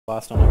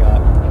Last one I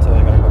got until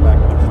I gotta go back.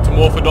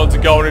 Morphodons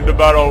are going into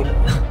battle.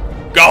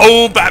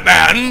 Go,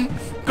 Batman!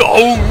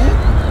 Go!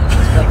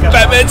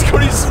 Batman's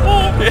got his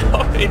swarm! Yeah,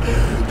 I mean,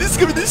 this is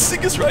gonna be the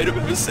sickest raid I've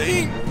ever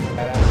seen.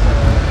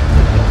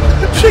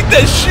 Check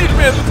that shit,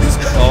 man! Look at this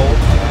guy.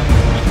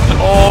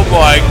 Oh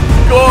my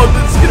god,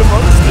 let's get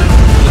amongst it.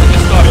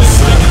 This guy is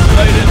sickest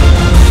rated.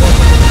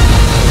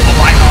 Oh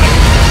my god.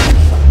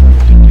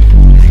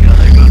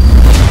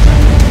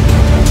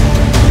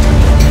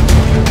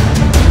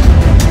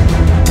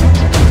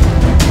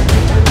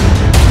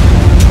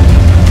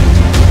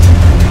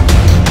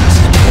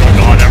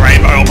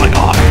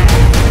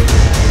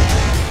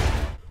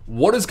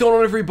 What is going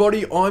on,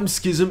 everybody? I'm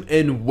Schism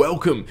and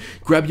welcome.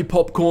 Grab your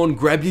popcorn,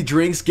 grab your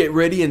drinks, get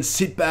ready and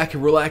sit back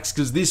and relax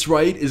because this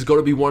raid is got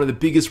to be one of the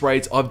biggest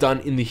raids I've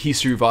done in the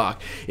history of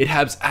Ark. It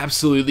has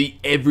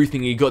absolutely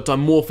everything. You got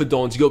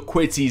Dimorphodons, you got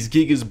Quetzes,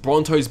 Gigas,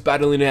 Brontos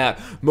battling out,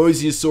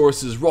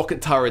 Mosiosauruses, rocket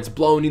turrets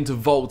blowing into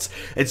vaults.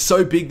 It's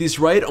so big this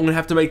raid, I'm going to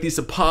have to make this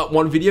a part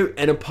 1 video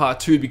and a part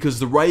 2 because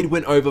the raid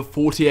went over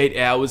 48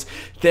 hours,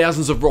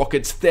 thousands of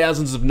rockets,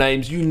 thousands of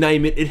names, you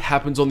name it, it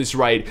happens on this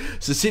raid.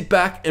 So sit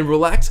back and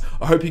relax.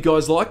 I hope you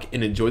guys like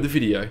and enjoy the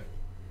video.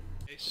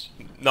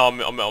 No,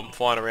 I'm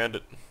flying around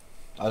it.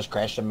 I just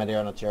crashed in midair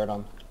on a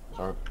pterodon.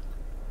 Sorry.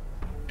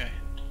 Okay.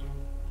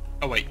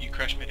 Oh wait, you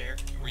crashed midair?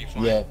 Were you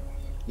flying?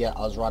 Yeah, I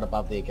was right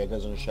above the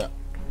gigas and shit.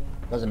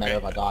 Doesn't matter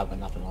if I died with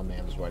nothing on me,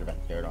 I was worried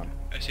about the pterodon.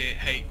 I see it.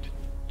 Hey,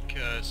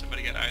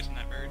 somebody got eyes on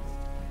that bird?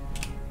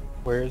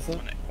 Where is it?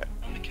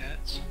 On the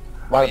cats.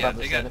 Right above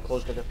the Santa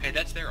Claus digger. Hey,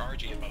 that's their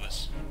RG above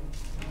us.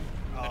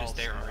 That is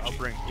their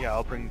RG.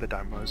 I'll bring the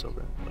Dimos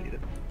over and lead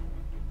it.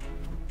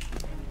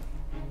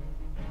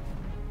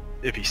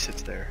 If he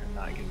sits there and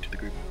not get into the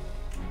group.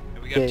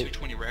 We got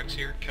 220 Rex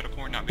here,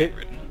 Kettlecorn not being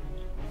written.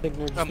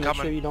 Signer, just make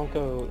sure you don't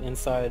go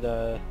inside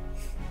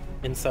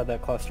inside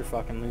that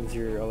clusterfuck and lose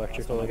your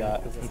electrical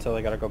until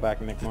I gotta go back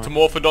and make more.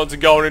 Morphodons are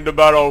going into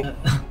battle.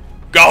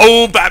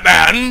 Go,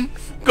 Batman!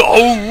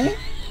 Go!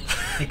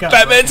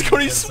 Batman's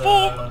got his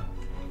swarm!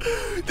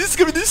 This is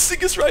gonna be the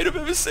sickest raid I've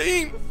ever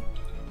seen!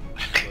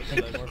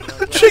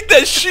 Check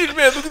that shit,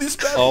 man! Look at this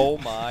battle! Oh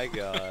my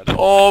god.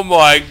 Oh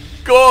my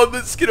god,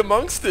 let's get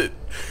amongst it!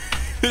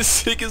 The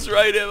sickest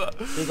raid ever!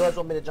 Do you guys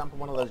want me to jump on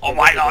one of those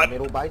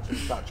metal baits and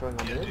start chewing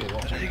on them or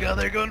what? There you go,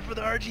 they're going for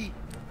the RG!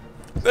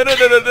 No!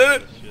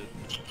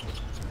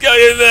 Go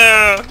in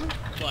there!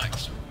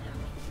 Flags.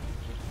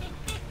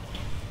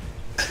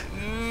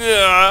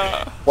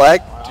 Nah.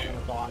 Flag? I'm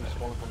gonna die, I'm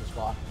spawning from the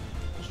sky.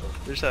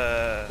 There's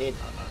a... Dead.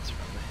 Oh, no, it's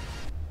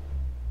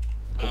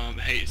from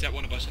me. Hey, is that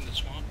one of us in the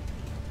swamp?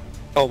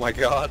 Oh my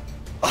god.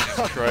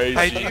 Crazy.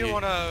 Hey, do you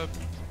want a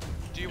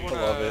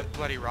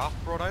bloody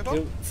raft brought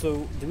over?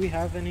 So, do we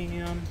have any,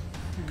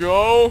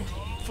 Go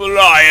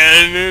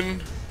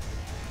flying!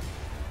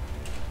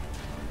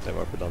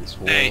 Dimorphodon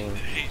swarm. Hey,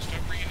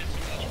 start bringing in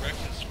some of those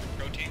Rexes for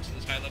proteins to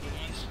those high level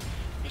ones.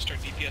 I'm gonna start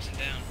DPSing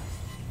down.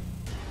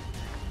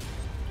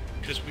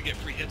 Because we get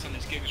free hits on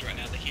these gigas right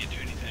now, they can't do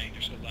anything,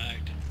 they're so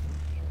lagged.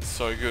 It's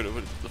so good.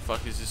 What the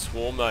fuck is this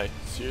swarm, mate?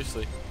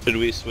 Seriously. Should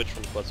we switch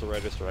from Quetzal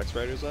Riders to Rex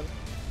Riders then?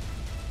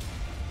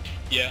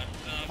 Yeah,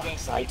 well,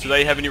 Do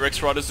they have any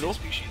Rex Riders at all?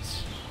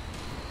 Species.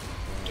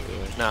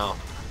 No.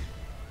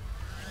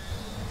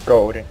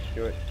 Go, Odin,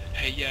 do it.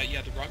 Hey,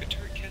 yeah, the rocket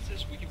turret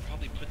Ketzes, we can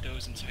probably put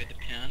those inside the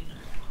pen.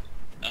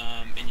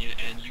 And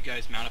you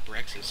guys mount up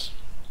Rexes.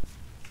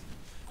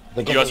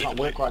 The gun does not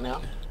work right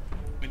now.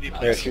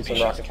 They're shooting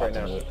some rockets right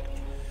now.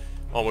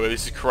 Oh my god,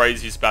 this is the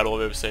craziest battle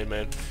I've ever seen,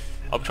 man.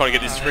 I'm trying to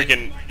get this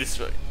freaking it's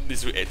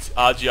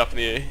RG up in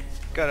the air.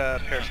 Got a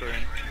Peterson.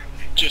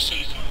 Just so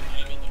you know, I'm a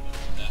little bit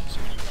of that, so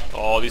when you rock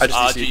Oh, this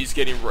RG is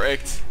getting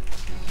wrecked.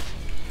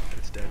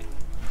 It's dead.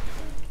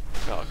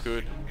 Oh,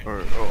 good.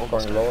 Or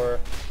almost dead. Lower.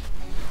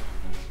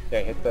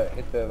 Yeah, hit the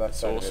left That's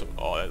side awesome. of it.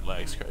 Oh, that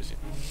lag's crazy.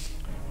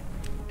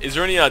 Is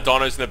there any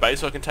dinos in the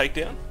base I can take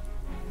down?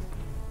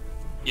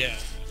 Yeah,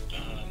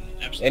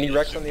 absolutely. Any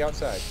Rex on the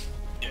outside?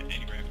 Yeah,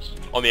 any Rex.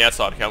 On the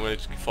outside, okay, I'm going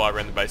to fly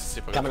around the base and see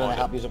if I can Coming in to find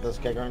help it. you with this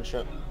giga and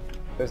shit.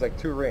 There's like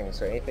 2 rings,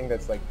 so anything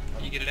that's like...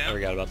 Can you get it I out?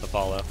 forgot about the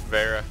follow.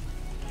 Vera.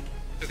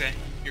 Okay,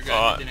 you're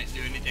good. Didn't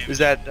do any damage. Is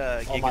that Oh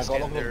my Giga god, look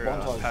stand at their those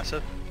Brontos.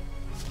 passive?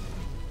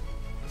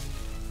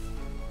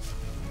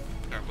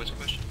 Alright, what's the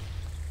question?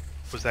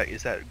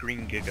 Is that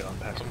green Giga on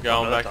passive? I'm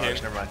going Oh, back that's ours.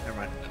 in. Never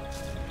mind.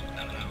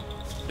 I don't know.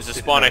 There's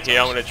a spino here,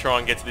 I'm going to try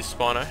and get to this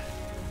spino.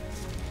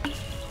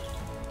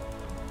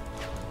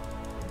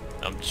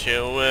 I'm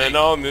chilling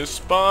on this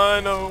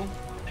spino.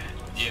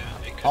 Yeah,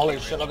 it could Holy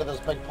be shit, look at this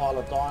big pile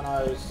of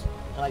dinos.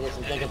 Can I get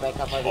some giga back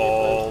up over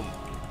Oh, here,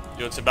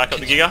 you want some back up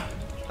the Giga?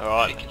 Hey,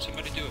 Alright. can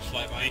somebody do a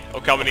flyby?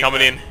 Oh, coming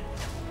in.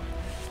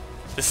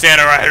 The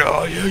Santa Raid.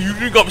 Oh, yeah, you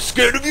think I'm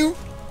scared of you?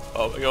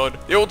 Oh my god.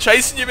 They're all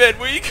chasing you, man.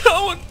 Where are you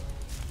going?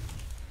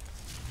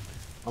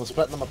 please? I'm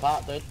splitting them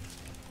apart, dude.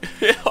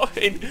 Yeah, I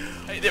mean,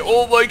 hey, they're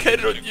all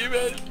located on you,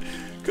 man.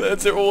 Glad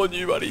they're all on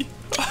you, buddy.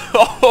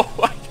 Oh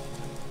my.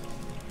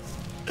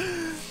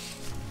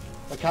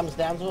 If it comes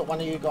down to it, one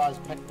of you guys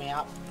pick me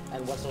up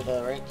and whistle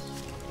the Rex.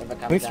 If it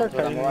Can we comes down start to it,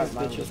 I'm cutting alright, these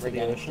man, bitches just to the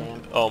regaining ocean?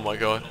 stand. Oh my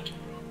god.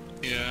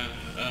 Yeah,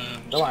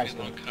 No, just I get a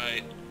little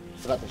kite.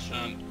 Forgot this shit.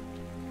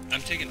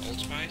 I'm taking Old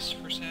Spice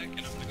for a sec, and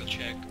I'm gonna go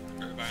check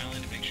Herb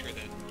Island to make sure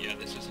that, yeah,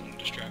 this isn't a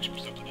distraction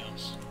for something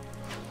else.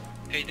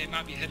 Hey, they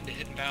might be heading to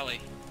Hidden Valley.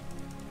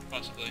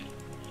 Possibly.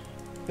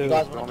 You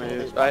guys want to kill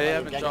these I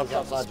haven't dropped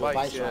off the outside your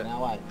spikes base right yet.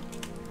 now, eh?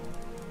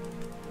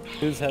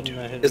 Who's heading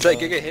the hidden Is that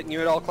valley? Giga hitting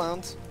you at all,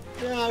 clowns?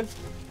 Yeah.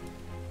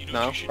 You know No?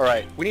 what you should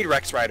Alright, do? we need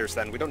Rex Riders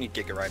then. We don't need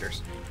Giga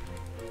Riders.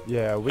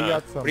 Yeah, we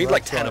got some we need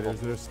like Rex 10 of Riders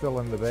them. that are still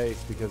in the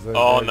base because there's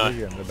Oh, a no.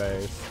 Giga in the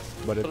base.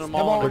 But it's Put them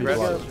all on pretty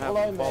aggressive close. and have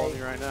Follow them follow me.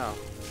 me right now.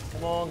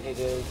 Come on,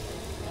 Gigas.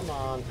 Come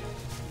on.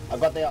 I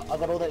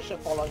got all that shit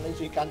following me,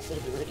 so you can't see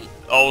me ready.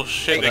 Oh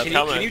shit, they're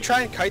coming. Can you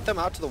try and kite them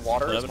out to the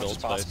water as much as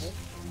possible?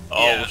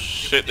 Oh Yeah,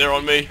 shit, if they're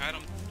on me.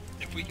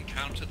 If we can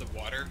count them to the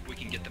water, we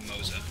can get the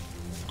Moza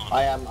on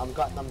I them. am. I'm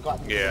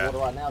cutting Yeah. the water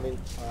right now. Then.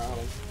 Alright, hold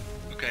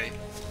on. Okay,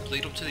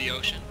 lead them to the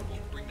ocean. We'll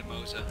bring the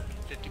Moza.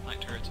 50 plant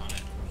turrets on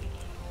it.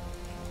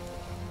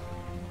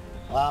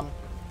 Oh,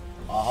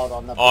 hold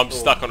on. Oh, I'm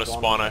stuck on a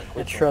spawner.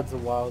 It shreds a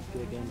wild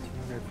gig in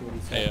 240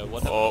 seconds.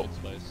 what Oh.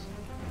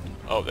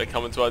 Oh, they're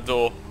coming to our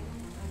door.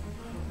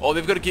 Oh,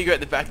 they've got a Giga at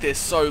the back there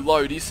so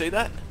low. Do you see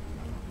that?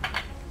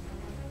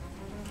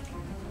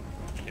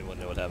 Anyone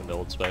know what happened to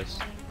Old Spice?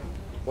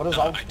 What is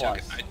Old I took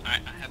Spice? it. I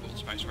have Old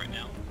Spice right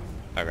now.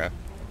 Okay.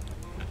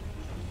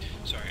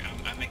 Sorry,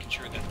 I'm making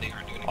sure that they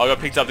aren't doing it. I got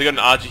picked up. They got an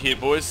RG here,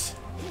 boys.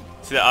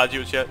 See that RG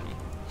with chat?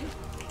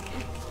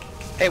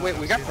 Hey, wait,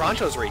 we got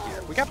Brontos right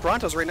here. We got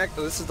Brontos right next.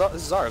 This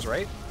is ours,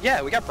 right?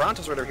 Yeah, we got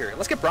Brontos right over here.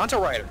 Let's get Bronto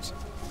Riders.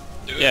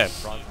 Do it. Yeah,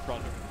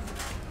 Bronto.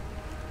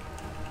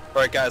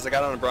 Alright, guys, I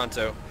got on a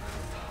Bronto.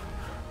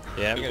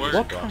 Yeah, I'm Good gonna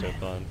work. do Bronto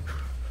fun.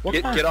 What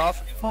Get, kind get of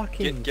off.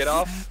 fucking Get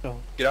off.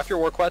 saddle? Get off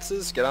your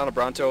Warquetzes, get on a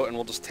Bronto, and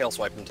we'll just tail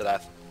swipe them to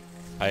death.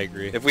 I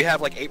agree. If we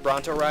have like 8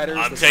 Bronto Riders...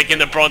 I'm taking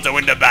the Bronto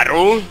into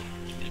battle.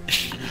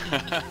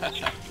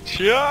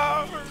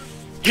 Yeah!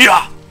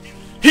 Here!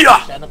 Here!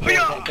 Santa Claus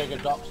got bigger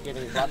docks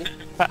getting bloody.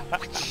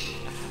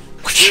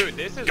 Dude,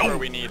 this is where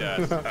we need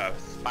a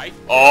spike.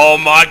 Oh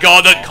my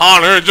god, the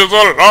carnage is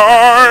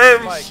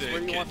alive! Mike, where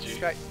do you want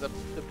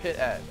the pit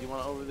at? You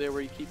want it over there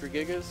where you keep your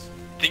gigas?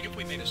 Think if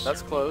we made a That's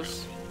circle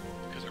close.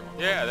 because they're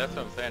all Yeah, that's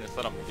what I'm saying.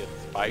 Instead of getting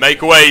spiked.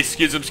 Make way,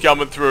 Schism's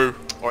coming through.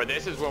 Or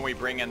this is when we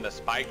bring in the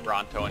spike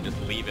Bronto and just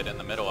leave it in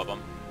the middle of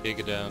them.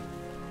 Giga down.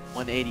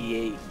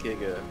 188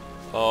 giga.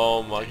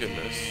 Oh my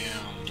goodness.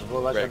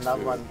 Well, that's Rex, another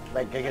dude. one.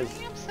 That Giga's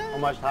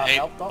almost half Hey,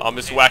 health off. I'm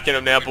just whacking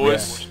them now,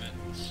 boys.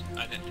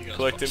 I didn't think I was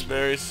Collecting supposed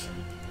berries. to.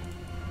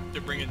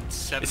 They're bringing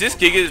 7. Is this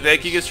Gigas, their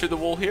Gigas through the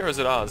wall here, or is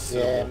it ours?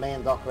 Yeah, me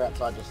and Doc are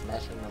outside just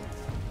smashing them.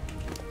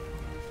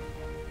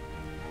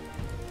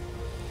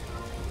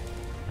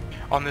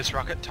 On this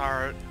rocket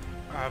turret,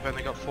 I've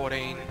only got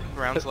 14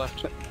 rounds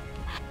left.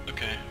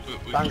 Okay,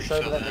 we Don't show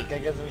refill that the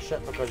that. Gigas and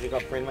shit because you've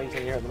got friendlies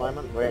in here at the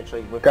moment.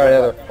 We've Got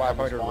another like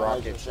 500 spawners and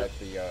rockets shit. at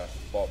the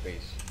vault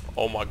base.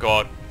 Oh my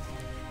god.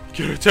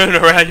 Get turn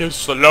around, you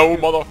slow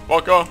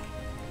motherfucker.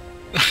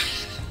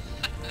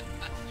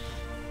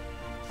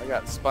 I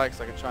got spikes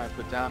I can try and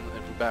put down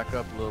if we back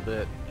up a little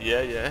bit.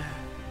 Yeah, yeah.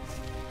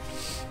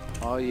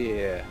 Oh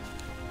yeah.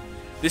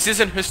 This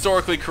isn't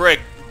historically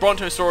correct.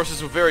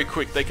 Brontosauruses were very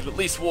quick. They could at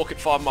least walk at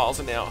 5 miles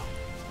an hour.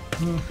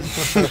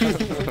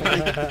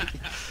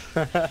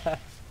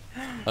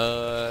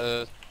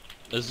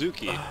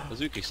 Azuki.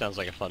 Azuki sounds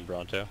like a fun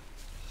Bronto.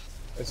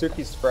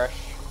 Azuki's fresh.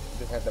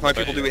 Just have How many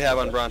people do we have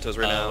on Brontos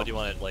right now? What do you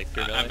want it like?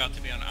 I'm about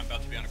to be on. I'm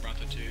about to be on a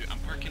Bronto too. I'm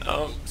parking.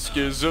 Oh,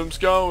 Schism's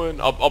going.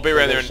 I'll be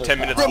around there in 10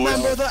 minutes,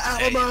 boys. the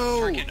Hey, I'm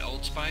parking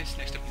Old Spice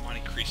next to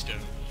Monte Cristo.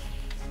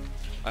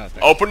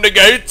 Open the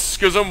gates.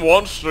 Schism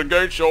wants the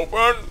gates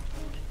open.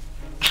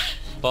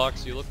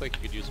 Box, you look like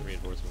you could use some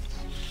reinforcements.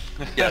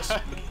 Yes.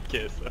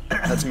 Kiss.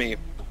 That's me.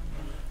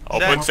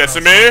 Open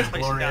sesame, and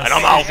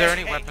I'm out. Is there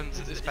any weapons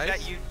in this Is base?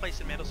 that you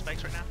placing metal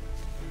spikes right now?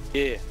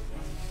 Yeah.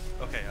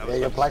 Okay, I Yeah, was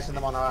you're placing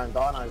them on our own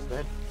dinos,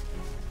 dude.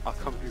 I'll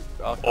come here.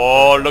 I'll come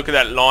Oh, look at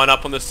that line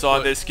up on the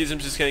side there.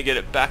 Schism's just gonna get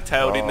it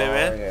backtailed in there,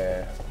 man.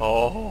 Yeah.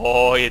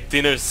 Oh, yeah,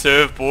 dinner's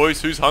served,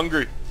 boys. Who's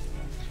hungry?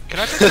 Can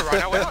I take the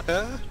rhino out?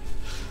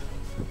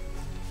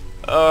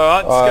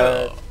 Alright, just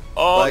gonna...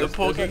 Oh, Like, the there's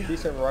porky. a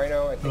decent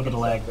rhino. I think Look at it's the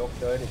lag. Milk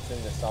Dud. It's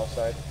in the south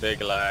side.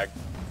 Big lag.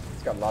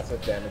 It's got lots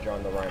of damage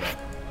on the rhino.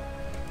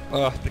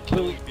 The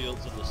killing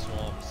fields of the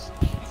swamps.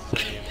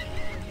 Insane.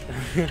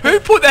 Who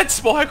put that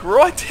spike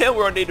right down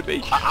where I need to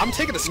be? I'm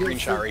taking a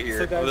screenshot right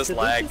here guys, with this should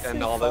we lag just and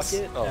say all fuck this.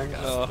 it Oh and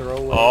just god. throw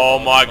away Oh all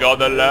my the god,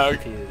 the I'm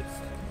lag. confused.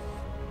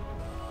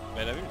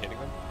 Man, I've been hitting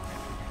them.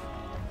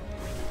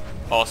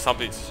 Oh,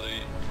 something's...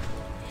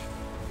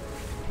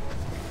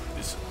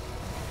 This...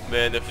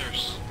 Man, the...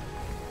 There's.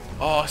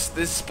 Oh,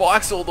 there's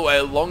spikes all the way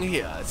along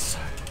here. It's...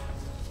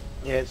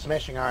 Yeah, it's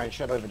smashing our own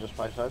shit over this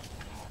place, though.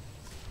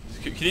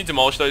 Can you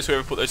demolish those,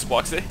 whoever put those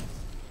spikes there?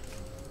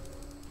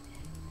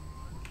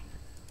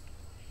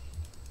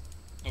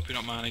 Hope you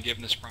don't mind. I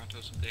giving this Bronto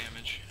some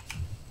damage.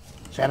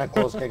 Santa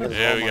Claus Gigas.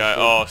 There we go.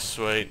 Oh,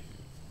 sweet.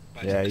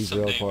 But Yeah, it's he's some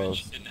real damage.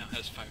 close. It now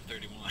has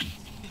 531.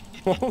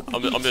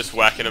 I'm just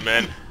whacking him,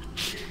 man.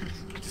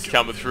 Just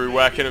coming through,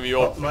 whacking him.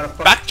 You're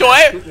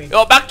backjoy.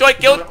 You're backjoy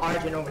killed.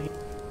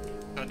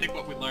 I think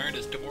what we learned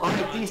is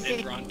Dwarves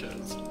and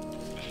Brontos.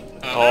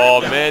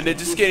 Oh man, they're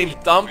just getting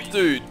dumped,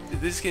 dude. They're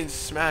just getting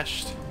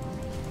smashed.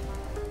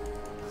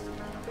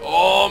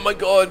 Oh my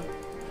god.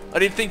 I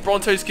didn't think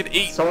Brontos could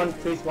eat. Someone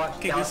please watch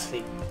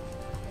Yahtzee.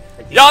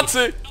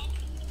 Yahtzee!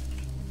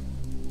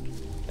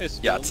 Hey,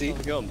 Yahtzee.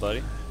 How's it going,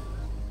 buddy?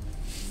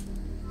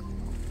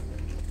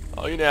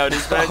 Oh, you know it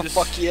is, man. Oh, just,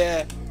 fuck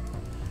yeah.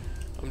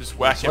 I'm just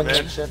whacking,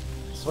 man.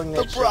 Swing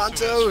the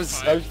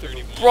Brontos!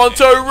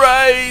 Bronto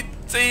raid!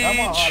 Siege!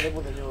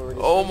 on.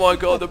 Oh my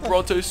god, the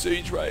Bronto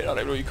siege raid. I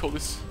don't know what you call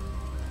this.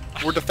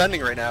 We're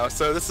defending right now,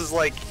 so this is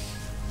like...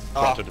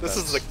 Oh, this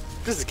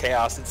is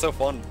chaos. It's so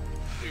fun.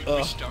 Dude,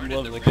 we started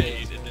the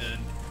raid and then...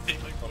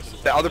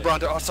 The other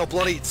Bronto, oh, so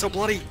bloody, so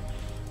bloody!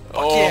 Fuck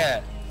Oh.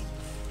 yeah!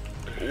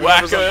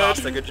 Whack Whoever's on it!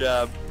 Costa, good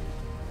job.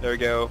 There we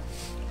go.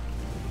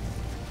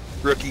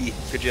 Rookie,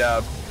 good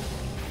job.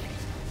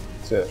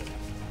 That's it.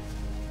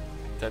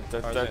 Dun,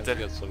 dun, dun, dun.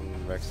 Got some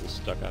Rexes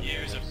stuck on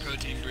Years of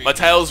protein breed. My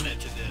tail's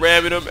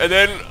ramming him, and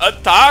then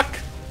attack!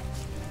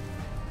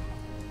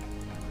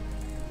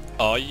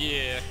 Oh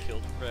yeah,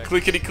 killed Rex.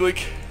 Clickety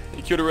click.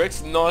 You killed a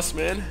Rex. Nice,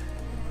 man.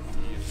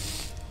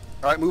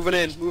 Alright, moving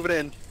in, moving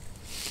in.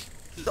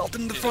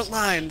 Dalton in the front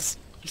lines.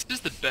 This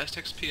is the best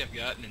XP I've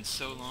gotten in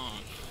so long.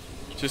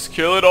 Just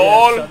kill it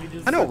all!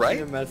 I know,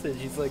 right? A message.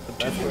 He's like the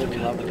best way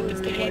to level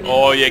is to wipe.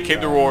 Oh yeah, keep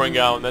the roaring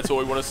going. That's all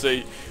we want to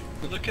see.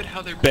 Look at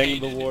how they're Bang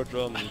the painted. war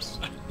drums.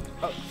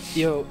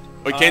 Yo.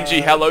 Oh,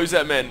 Kenji, how low's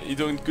that, man? You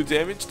doing good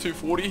damage?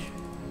 240?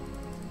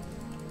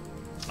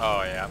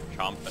 Oh yeah, I'm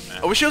chomping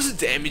now. I wish there was a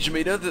damage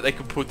meter that they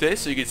could put there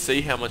so you could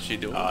see how much you're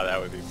doing. Oh, that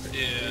would be pretty.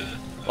 Yeah.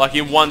 Like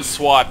in one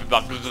swipe,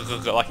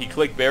 like you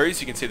collect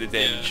berries, you can see the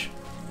damage.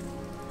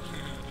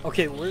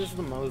 Okay, where's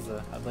the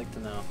Moza? I'd like to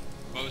know.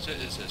 Moza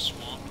is a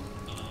swamp.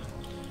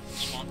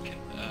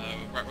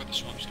 Right where the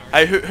swamp starts.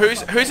 Hey,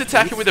 who's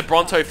attacking with the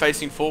Bronto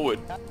facing forward?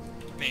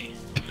 Me.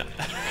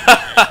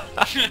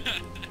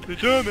 The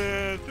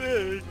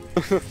dumbass.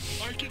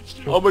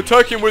 I'm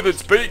attacking with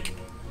its beak.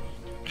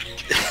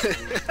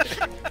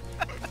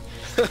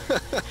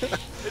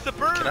 It's a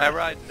bird! Can I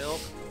ride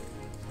milk?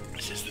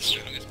 This is the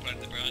strongest part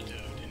of the Bronto,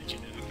 didn't you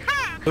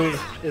know?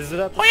 Is it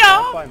at the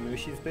swamp by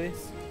Mushi's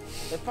base?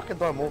 They fucking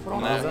don't move it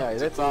on. Nah, Yeah,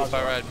 that's if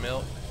I ride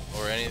milk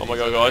or anything. Oh my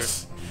god,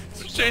 guys.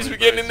 Jeez, we're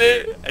getting in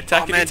there.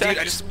 Attacking, Oh man,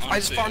 attacking. dude, I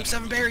just farmed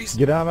 7 berries.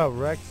 Get on a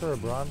Rex or a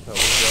Bronto.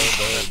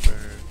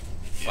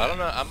 I don't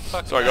know, I'm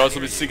fucking Sorry guys, I'm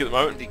a bit sick at the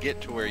moment. to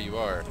get to where you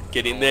are.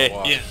 Get in there.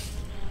 Yeah.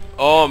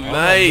 Oh Milk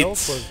mate.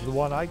 was the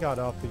one I got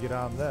off to get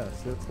on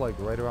this. It's like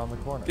right around the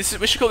corner. This is,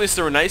 we should call this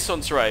the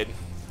Renaissance raid.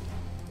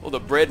 All the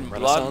bread and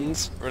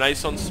Renaissance? blood.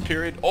 Renaissance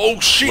period. Oh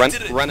shit!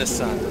 Did it?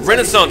 Renaissance.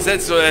 Renaissance.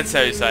 That's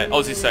how you say it.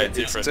 Aussie say it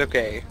different. It's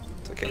okay.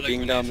 It's okay. Like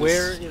Being dumb.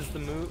 Where is the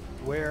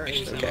Where Rich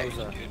is is the Okay.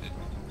 Moza?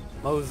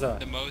 Moza.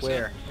 The Moza.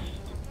 Where?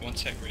 One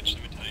sec, Rich,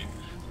 let me tell you.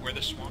 Where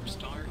the swamp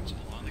starts,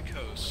 along the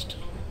coast.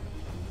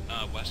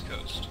 West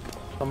coast.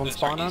 Someone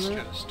spawn on East it?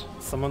 coast.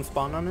 Someone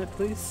spawn on it,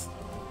 please?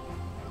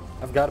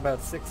 I've got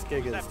about 6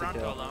 gigas that to Bronto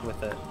kill alone?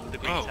 with it. The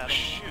green Oh, saddle.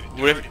 shoot.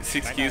 We have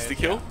 6 gears to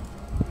kill.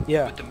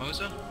 Yeah. With the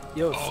Moza?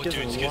 Yo, Oh, Skizzy,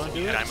 dude, you wanna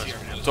do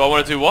Skizzy, it? So I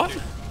want to do what?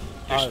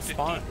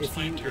 Spawn,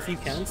 if you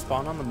can,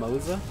 spawn on the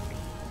Moza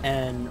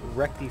and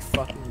wreck these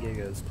fucking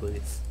gigas,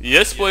 please.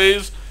 Yes,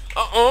 please.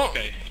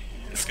 Okay.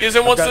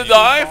 Skizzy wants to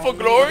die for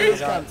glory. I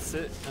got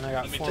sit, and I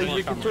got 4 more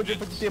You can coming. throw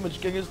different damage.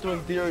 Giga's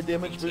doing 0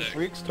 damage with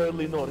Reeks,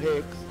 totally not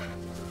Hex.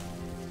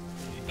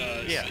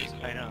 Yeah,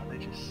 I know, they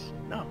just...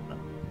 No.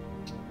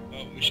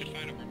 Oh, we should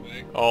find a real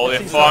quick. Oh, they're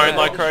firing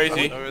like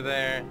crazy. Over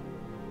there.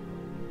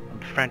 I'm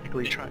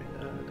frantically trying to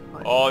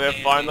find Oh, they're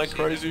firing like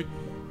crazy.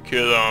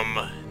 Kill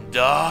them.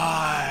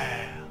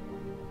 Die.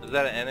 Is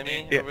that an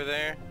enemy Yeah. over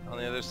there? On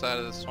the other side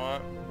of the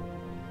swamp?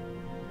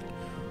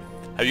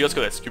 Have you guys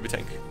got that scuba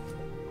tank?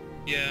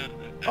 Yeah.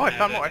 Oh, I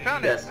found more, I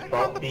found it! Yes, I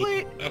found the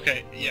fleet!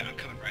 Okay, yeah, I'm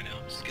coming right now.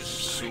 Just get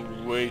some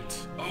sorry.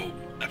 Sweet. Oh,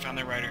 I found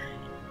their rider.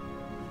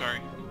 Sorry.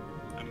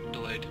 I'm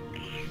delayed.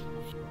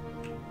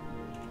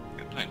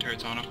 Got plant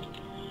turrets on him.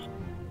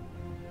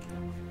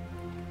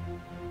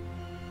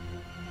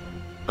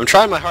 I'm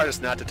trying my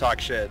hardest not to talk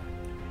shit.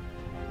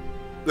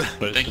 But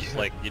it's Thank just you.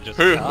 like, you just...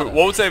 What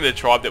was the name of the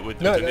tribe that would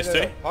do this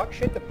to? Talk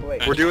shit to play.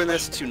 We're doing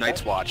this to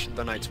Night's Watch.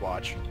 The Night's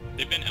Watch.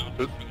 They've been out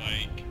for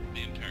like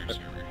the entire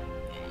server.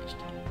 Almost.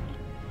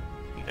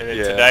 And then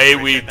Yeah. today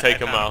we take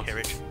them out. Okay,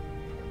 Rich.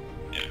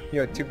 You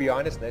know, to be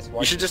honest, Nice You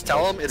Watch should just is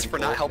tell them pretty it's for cool.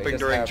 not They helping just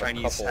during have a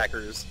Chinese couple-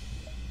 hackers.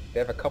 They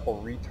have a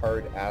couple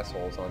retard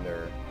assholes on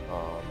their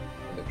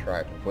in the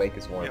tribe. Blake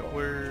is one Yeah, of them.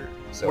 we're...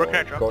 So where can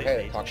I drop go these ahead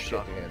and beads talk and shit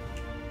stuff? to him.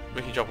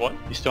 We can drop what?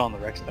 You still on the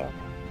Rex stuff?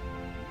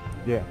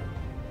 Yeah.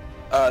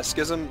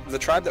 Schism, the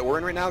tribe that we're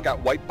in right now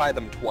got wiped by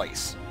them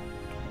twice.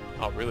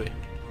 Oh, really?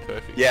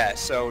 Perfect. Yeah,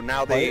 so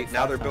now they're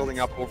 5 building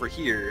times. up over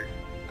here,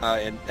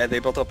 and they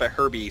built up at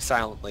Herbie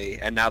silently,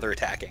 and now they're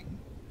attacking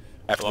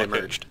after I like they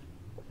it. merged.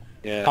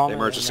 Yeah, Palmer they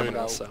merged with and someone I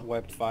else. got So.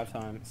 wiped 5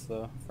 times,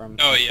 though, from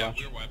Oh Night's yeah, Watch.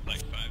 we were wiped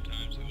like 5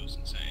 times. It was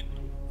insane.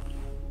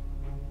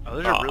 Oh,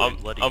 there's a really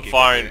bloody I'm Giga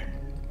fine. there,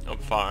 I'm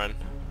fine.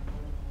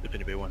 if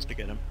anybody wants to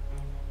get him.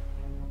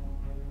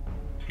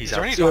 Is He's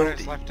there any outside.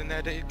 dinos left in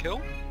there to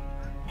kill?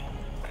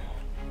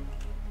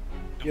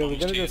 Yo, we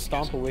gotta go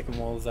stomp a Wickham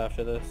Walls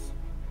after this.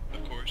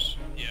 Of course.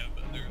 Yeah,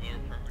 but they're lower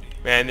priority.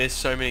 Man, there's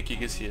so many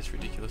gigas here, it's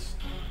ridiculous.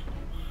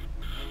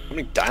 How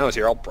many dinos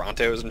here? All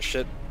Brontos and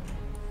shit.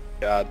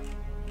 God.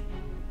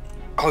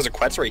 Oh, there's a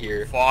Quetz right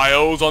here.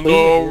 Files on the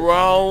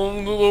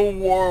around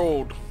the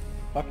world.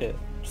 Fuck it.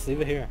 Just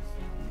leave it here.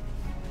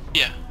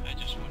 Yeah, I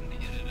just wanted to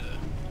get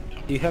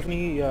it, Do you have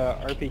any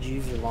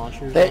RPGs or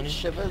launchers on That you?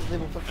 shivers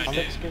level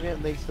 56 give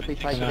it needs to be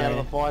taken out of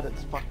the fight.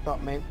 It's fucked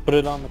up, man. Put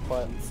it on the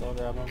Quetz, I'll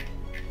grab them.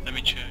 Let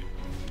me check.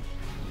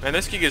 Man,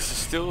 those gigas are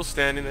still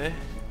standing there.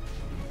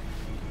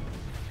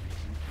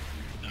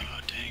 Oh,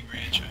 dang,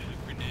 Ranch, I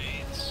have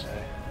grenades.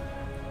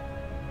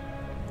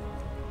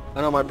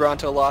 I know my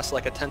Bronto lost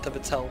like 1/10 of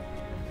its health.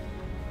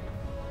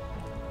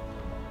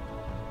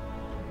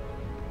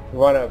 You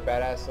want a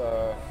badass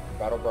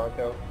battle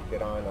Bronto?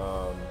 Get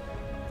on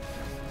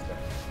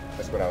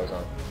that's what I was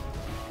on.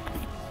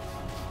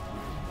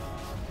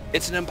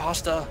 It's an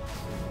imposter.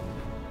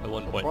 At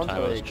one point in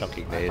time I was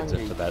chunking nades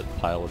into that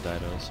pile of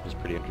dinos. It was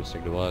pretty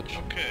interesting to watch.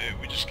 Okay,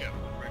 we just got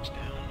one Rex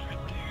down right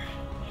there.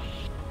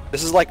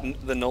 This is like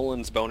the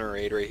Nolan's boner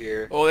raid right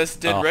here. Oh, there's a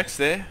dead Rex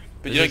there.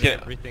 But you don't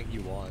get everything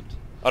you want.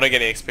 I don't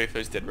get any XP for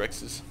those dead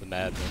Rexes. The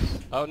madness.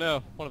 Oh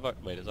no, one of our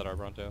wait, is that our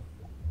Bronto?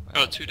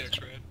 Oh, 2 decks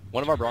red.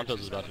 One of our Brontos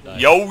is about to die.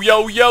 Yo,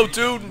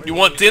 dude! You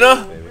want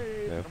dinner?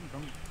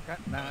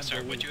 No.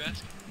 Sorry, what'd you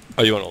ask?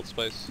 Oh, you want Old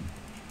Spice?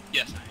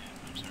 Yes, I am.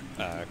 I'm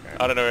sorry. Okay.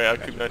 I don't know, I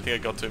don't think I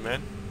got to,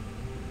 man.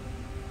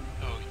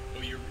 Oh,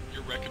 you're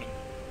wrecking them.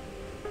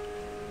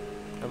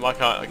 I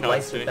can't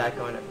Lights see. are back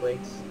on at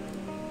Blake's.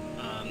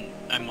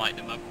 I'm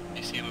lighting him up.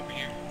 You see him over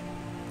here?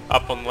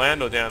 Up on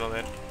land or down on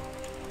land?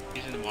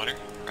 He's in the water,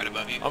 right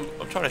above you. I'm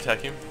trying to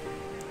attack him.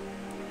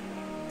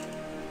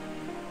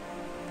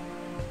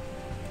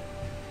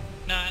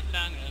 Not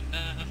long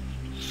enough.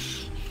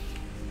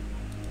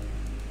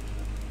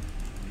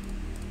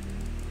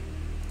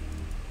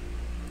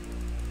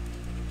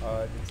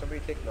 Did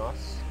somebody take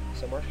Nos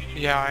somewhere?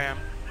 Yeah, I am.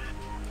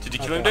 Did you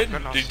kill him, Okay.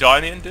 dude? Did he die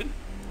in the end, dude?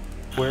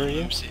 Where are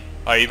you?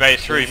 Oh, he made it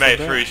through, He's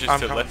just I'm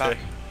to the left coming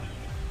there.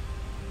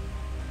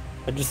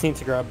 I just need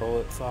to grab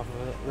bullets off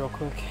of it real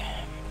quick.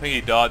 I think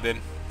he died then.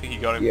 I think he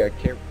got him. Yeah,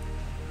 can't.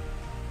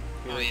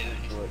 Oh yeah,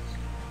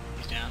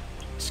 he's down.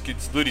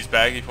 Just loot his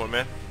bag if you want,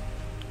 man.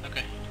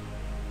 Okay.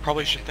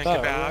 Probably should think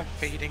about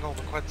feeding all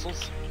the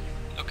Quetzals.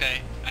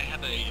 Okay, I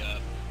have a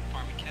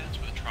farming cats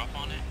with a trough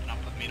on it, and I'll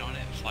put meat on it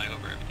and fly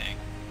over everything.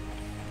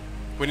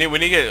 We need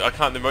to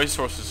get, the most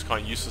sources is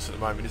kind of useless at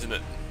the moment, isn't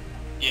it?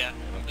 Yeah,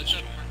 there's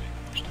no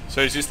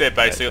So is this their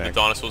base? They got the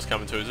dinosaurs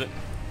coming to, is it?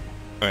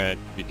 Alright,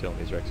 be killing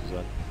these Rexes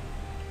then.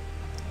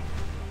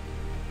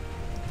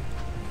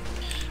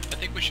 I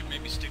think we should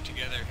maybe stick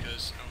together,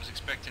 because I was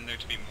expecting there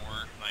to be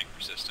more, like,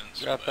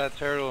 resistance. Got that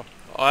turtle.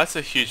 Oh, that's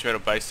a huge metal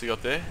base they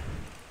got there.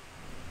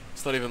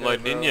 It's not even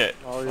loading in yet.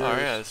 Oh,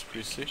 yeah, that's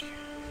pretty sick.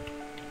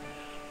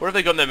 What have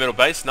they got in that metal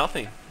base?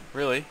 Nothing.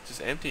 Really.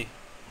 Just empty.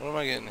 What am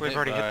I getting We've hit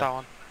already hit by? that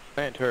one.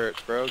 Plant turrets,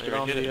 bro. Get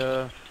on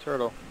the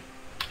turtle.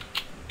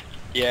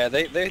 Yeah,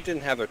 they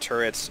didn't have their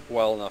turrets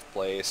well enough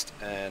placed,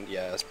 and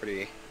yeah, it's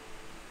pretty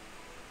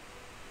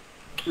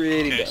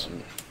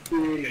dumb.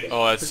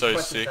 Oh, that's so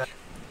sick.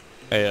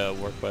 Hey,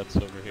 Warquetz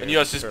over here. And you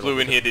guys just blew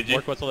in here, did you?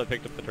 Warquetzel that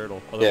picked up the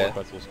turtle. Other Yeah.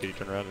 Warquetzels, can you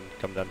turn around and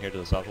come down here to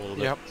the south a little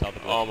bit? Yep. South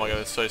of the Oh my god,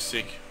 that's so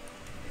sick.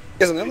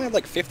 Because they only had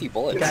like 50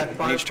 bullets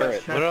in each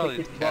turret. What are all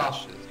these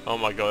caches? Oh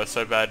my god, that's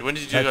so bad. When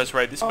did you guys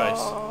raid this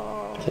base?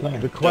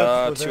 The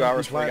quest 2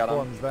 hours before we got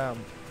on. Them.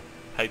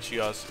 Hate you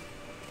guys.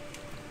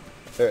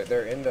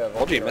 They're in the Told you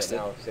volcano you missed right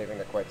it. now, saving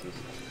the Quetzes.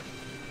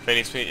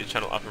 Phoenix, we need your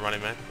channel up and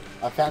running, man.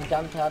 I found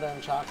gunpowder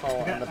and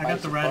charcoal in the I got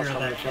base the of rider Frost of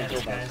on that the catch,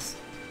 base. guys.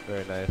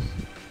 Very nice.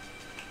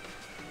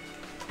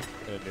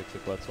 Gonna nuke the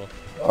Quetzal.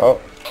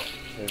 Oh,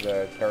 there's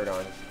a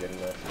pterodon getting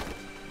this.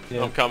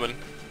 Yeah. I'm coming.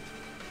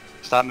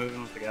 Stop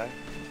moving with the guy.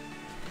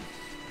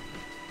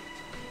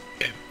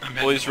 Okay, I'm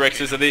All these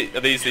Rexes, are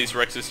these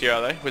Rexes here,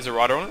 are they? Where's the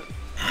rider on it?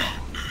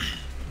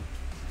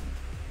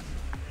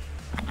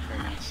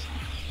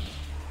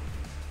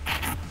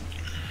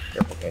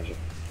 Careful, Kenji.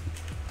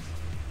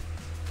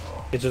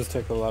 It just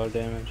took a lot of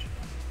damage.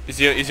 Is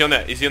he on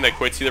that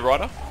Quetzy, the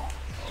rider?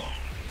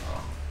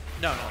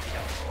 No.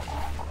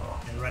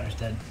 And the rider's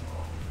dead.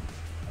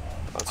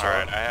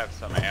 Alright, I have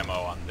some ammo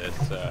on this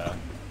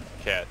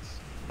cats.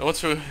 And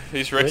what's with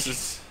these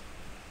Rexes?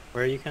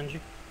 Where are you, Kenji?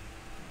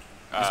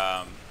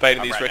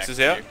 Baiting I'm these right next Rexes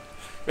to out? you.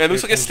 Man, it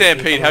looks like a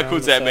stampede. How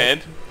good's that,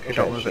 man? You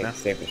don't move it now.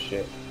 Safe as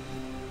shit.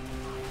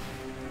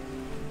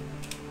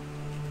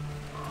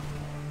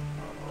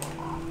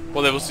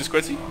 What level's this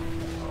Quetzy?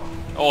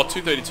 Oh,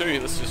 232.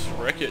 Let's just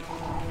wreck it.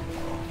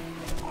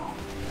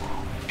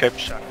 Okay,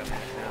 shotgun.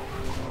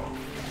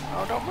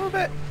 Oh, don't move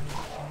it!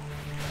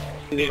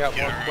 They got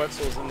more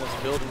Quetzals in this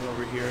building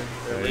over here.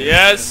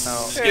 Yes!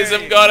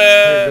 Schism got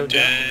Go it!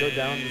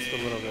 down just a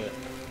little bit,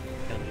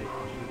 Kenji.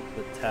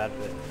 A tad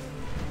bit.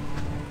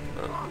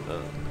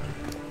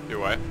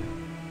 Do I?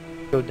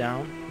 Go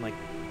down, like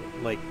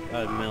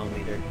a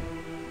millimeter.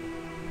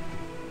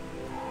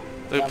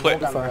 The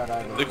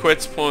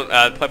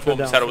platform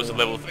saddle was at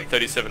level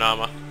 37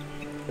 armor.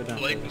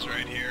 Blake was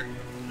right here.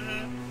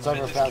 It's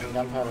over 1,000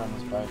 gunpowder on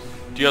this base.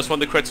 Do you guys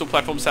want the Quetzal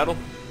platform saddle?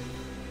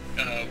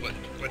 What?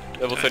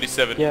 Level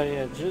 37.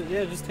 Yeah,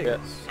 just take it.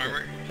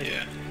 Armor?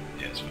 Yeah,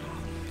 it's fine.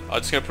 I'm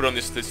just gonna put on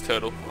this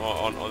turtle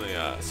on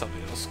the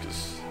something else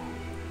because.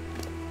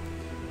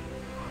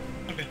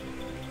 Okay.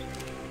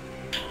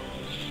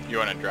 You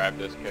want to drive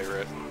this,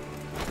 K-Risk?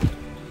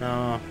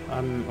 No,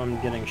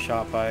 I'm getting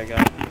shot by a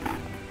guy.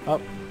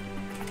 Up.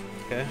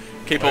 Okay.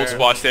 Keep Old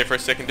Spice there for a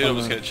second, dude. I'm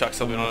just gonna chuck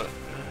something on it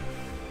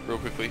real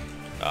quickly.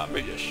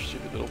 Maybe a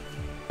stupid little.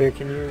 Here,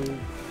 can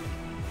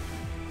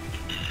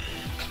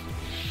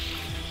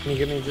you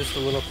get me just a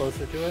little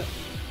closer to it?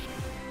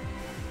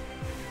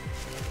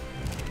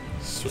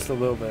 Just a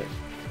little bit.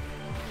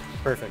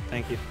 Perfect,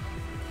 thank you.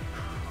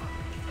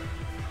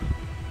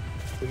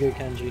 We're good,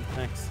 Kenji.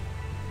 Thanks.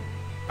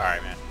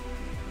 Alright, man.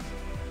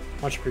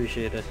 Much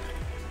appreciated.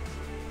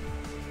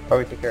 Oh,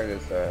 we took care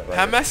of this.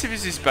 How massive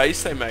is this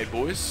base they made,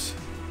 boys?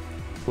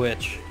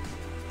 Which?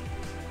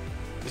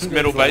 This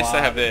metal base they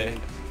have there.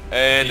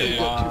 And a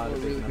lot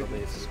of big metal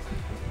bases.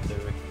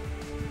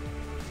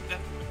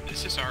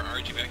 Is this our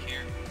RG back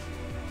here?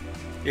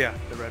 Yeah,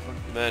 the red one.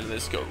 Man,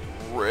 this got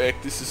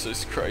wrecked. This is so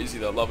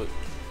crazy. I love it.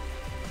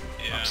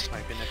 Yeah. I'm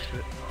sniping next to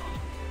it.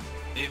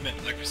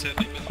 Like we said,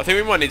 I think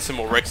we might need some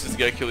more Rexes to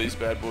go kill these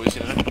bad boys,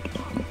 you know?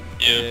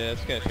 Yeah,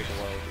 it's gonna take a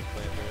while to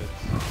play reds.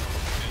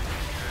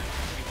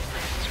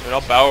 I mean,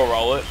 I'll barrel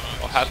roll it.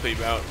 I'll happily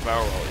barrel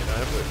roll, you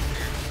know, but...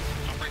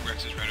 I'll bring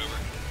Rexes right over.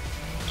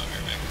 Oh,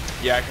 here, Vic.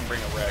 Yeah, I can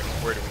bring a Rex.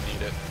 Where do we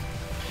need it?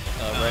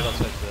 Right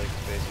outside Blake's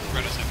base.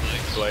 Right outside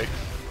Blake's. Blake?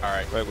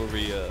 Alright. Right where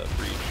we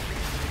breach.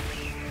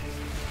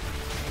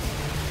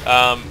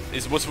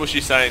 What's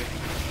she saying?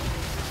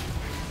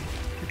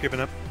 You're giving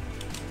up.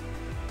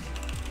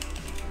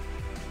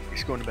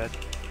 He's going to bed.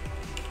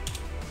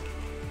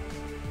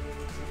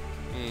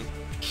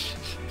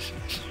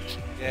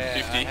 Yeah,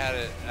 50. I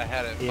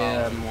had it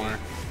Yeah, following more. me,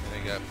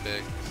 and it got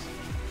fixed.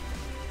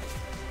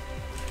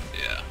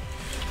 Yeah.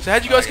 So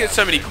how'd you guys get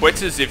so many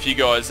Quetzals if you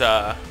guys,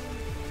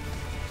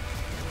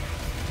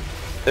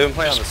 They've been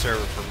playing on the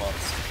server for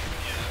months.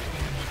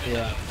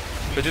 Yeah.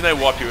 But didn't they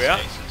wipe you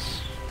out?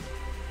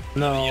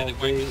 No,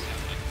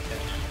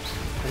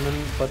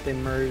 but they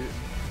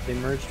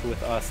merged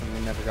with us and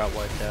we never got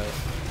wiped out.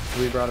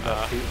 So we brought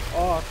about 2.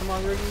 Oh, come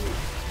on, Riggy.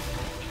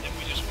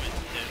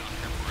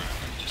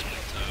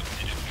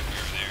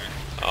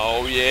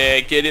 Oh yeah,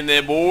 get in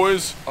there,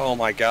 boys. Oh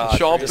my god.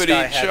 Chompity this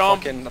guy had chomp.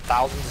 fucking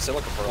thousands of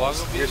silica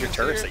pearls. Here's your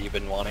turrets that you've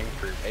been wanting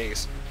for your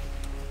base.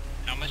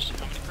 How many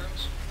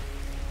pearls?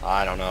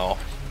 I don't know.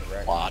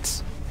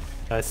 Lots.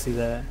 I see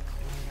that.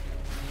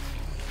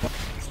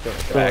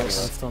 I'm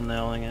still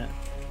nailing it.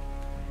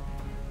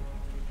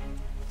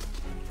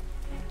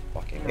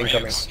 Fucking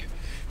Incoming. Rex.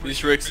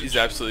 This Rex is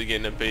absolutely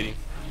getting a beating.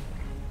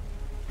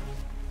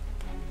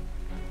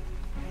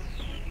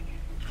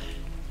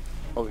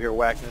 Over here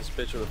whacking this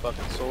bitch with a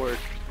fucking sword.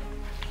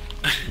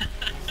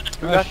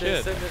 Oh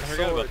shit, I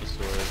forgot about the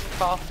sword.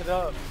 Coughed it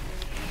up.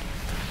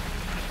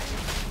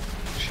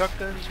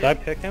 Shotguns. Did I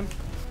pick him?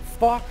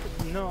 Fuck,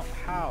 no,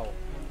 how?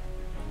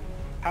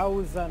 How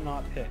was that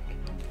not pick?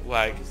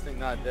 Like, This thing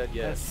not dead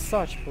yet. That's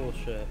such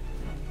bullshit.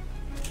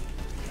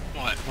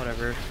 What?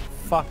 Whatever.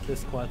 Fuck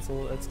this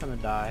Quetzal, it's gonna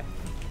die.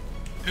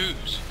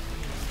 Whose?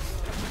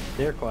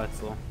 Their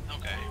Quetzal.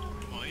 Okay.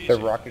 Well,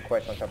 The rocket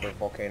quest on top of the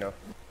volcano.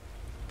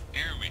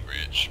 Airwing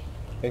Ridge.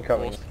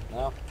 Incoming.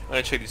 No. I'm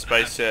gonna check the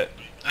space set.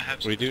 I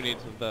have We do need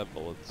some bad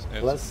bullets.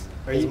 And Let's.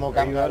 Are you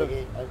out of...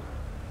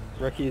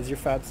 Rookie, is your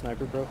fab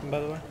sniper broken, by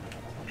the way?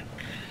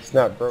 It's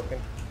not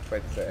broken,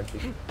 but it's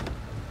empty.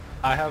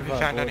 I have Have you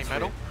found any bullets for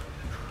metal? you.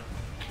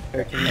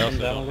 Here, can you I come also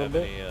down a don't little have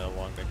bit? any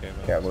long neck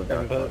ammo. Yeah, move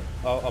down.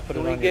 I'll put it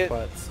Can we on your get-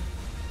 Quetz.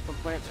 Some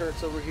plant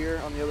turrets over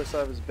here on the other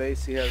side of his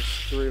base. He has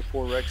 3 or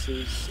 4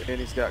 Rexes, and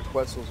he's got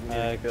Quetzals we need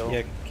to kill.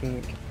 Yeah, can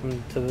you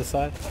come to the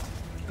side?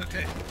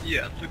 Okay.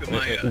 Yeah, look at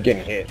my I'm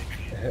getting hit.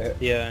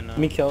 Yeah, I know.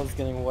 Mikkel's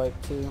getting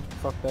wiped too.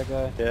 Fuck that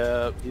guy.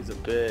 Yep, he's a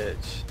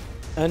bitch.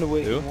 And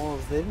wait, Who?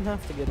 Wolves, they didn't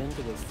have to get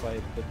into this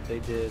fight, but they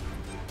did.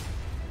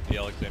 The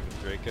Alexander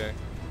Drake guy.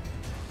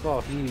 Oh,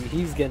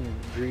 he's getting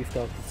griefed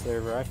off the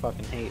server. I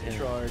fucking hate him.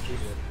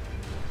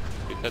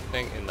 Shoot that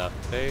thing in the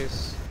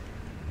face.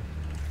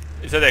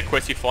 Is that their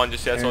Quetzy flying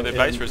just outside their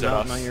base, or is that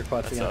us? Not your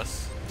Quetz That's again.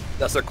 us.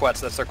 That's their Quetz.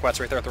 That's their Quetz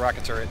right there at the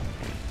rocket turret.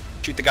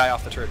 Shoot the guy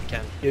off the turret if you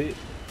can.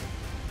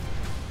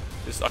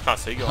 I can't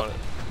see you on it.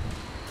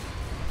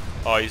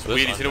 Oh, he's This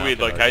weird. He's in a weird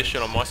unmapped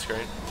location on my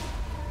screen.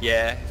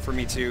 Yeah, for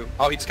me too.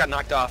 Oh, he just got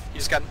knocked off. He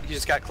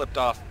just got clipped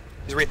off.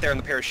 He's right there in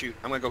the parachute.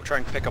 I'm gonna go try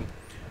and pick him.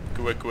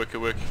 Good work, good work,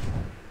 good work.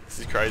 This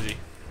is crazy.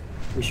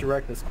 We should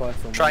wreck this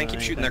Quetzal. Try and keep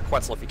shooting their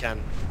Quetzal if you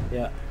can.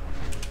 Yeah.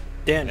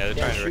 Dan, Yeah,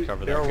 they're trying to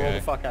recover that barrel roll guy.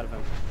 the fuck out of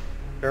him.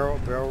 Barrel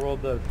roll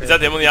the... Is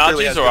that them on the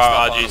Clearly RGs has or good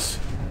our stuff on RGs?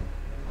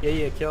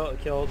 Yeah,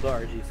 kill the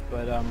RGs,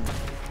 but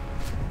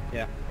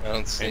yeah. I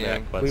don't see Yeah,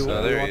 him. but We so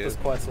want there he this is.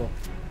 Quetzal.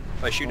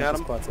 By shooting at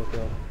him? Did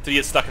he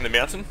get stuck in the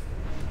mountain?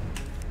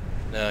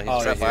 No, he's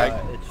oh, trapped.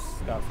 yeah, it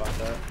just got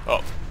fucked up.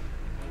 Oh.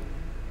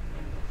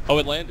 Oh,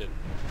 it landed.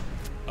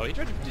 Oh, he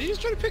tried to. He's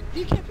trying to pick.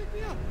 He can't pick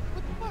me up.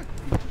 What the fuck?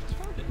 He just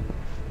found it.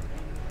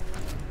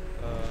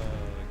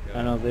 God.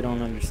 I know they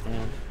don't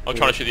understand. I'm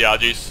trying to shoot the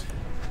RGs.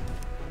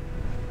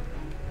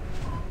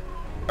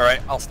 All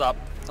right, I'll stop.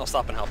 I'll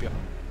stop and help you.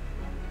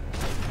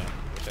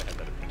 Wish I had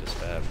that apprentice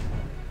fab.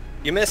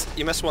 You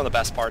missed one of the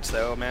best parts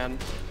though, man.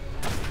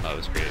 Oh, it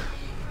was great.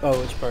 Oh,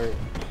 which part?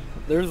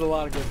 There's a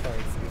lot of good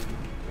parts.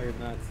 Or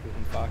not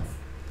Stephen Fox.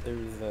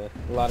 There's a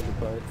lot of good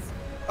parts.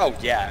 Oh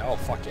yeah. Oh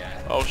fuck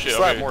yeah. Oh shit.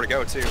 Still have more to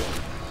go too.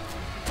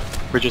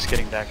 We're just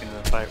getting back into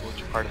the fight.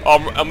 Which part of it?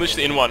 Oh, I'm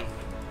literally in one.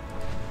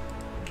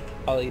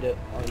 I'll eat it.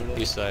 I'll eat it.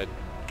 East side.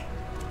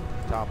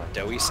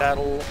 Doughy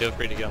saddle. Feel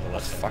free to get on the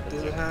left side. Fuck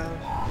does it have?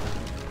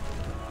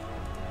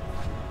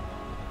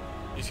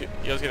 You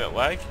guys get that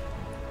lag?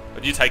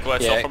 Or do you take all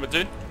that stuff from it,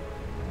 dude?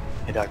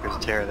 Hey Doc, there's a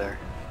terror there.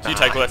 Do you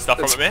take all that stuff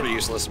from it, man? Pretty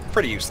useless.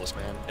 Pretty useless,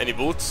 man. Any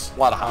bullets? A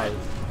lot of hide.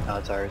 No,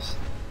 it's ours.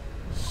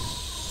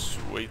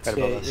 Sweet.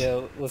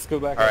 Yeah, let's go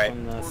back all up right.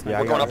 on the sniper.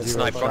 Yeah, We're going up the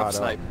snipe. Going up the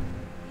snipe.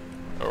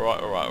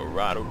 Alright.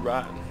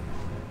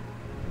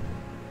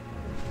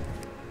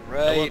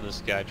 I love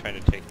this guy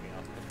trying to take me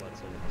off the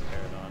Quetzal with the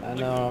pterodon. I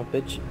know,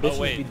 bitch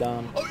would be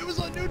dumb. Oh, it was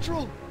on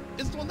neutral!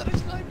 It's the one that I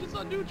sniped, it's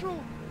on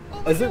neutral!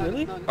 Oh Is it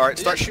really? Alright,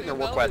 start shooting their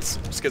war quets.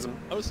 Schism.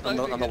 I was on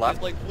sniping the left.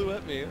 it like flew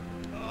at me.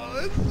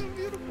 Oh, it's so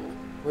beautiful.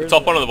 Where's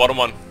Top one or the bottom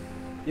one?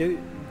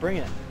 You bring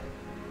it.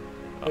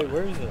 Wait,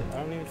 where is it? I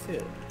don't even see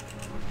it.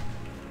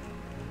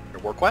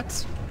 Your war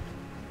quets?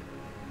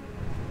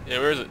 Yeah,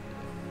 where is it?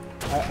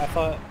 I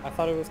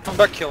thought it was coming.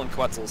 Start killing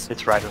Quetzals.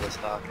 It's riderless,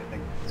 Doc. I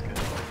think it's good.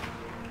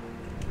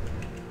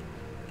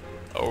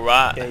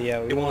 Alright. Okay,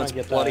 yeah, we want to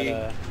get bloody.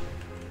 that.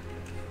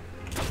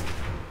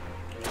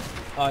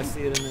 Oh, I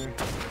see it in there.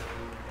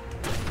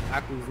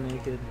 Aku's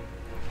naked.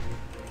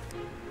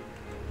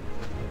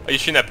 Are you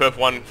shooting that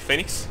purple one,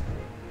 Phoenix?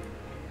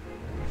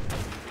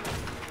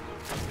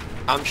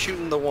 I'm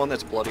shooting the one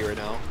that's bloody right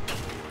now.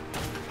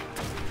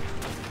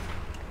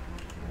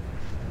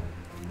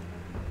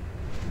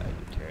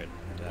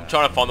 I'm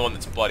trying to find the one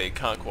that's bloody. I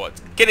can't quite.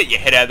 Get it your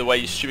head out of the way,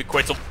 you stupid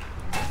Quetzal.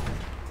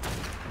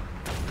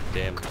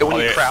 Damn. When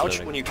you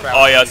crouch, when you crouch.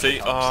 Oh yeah, I see.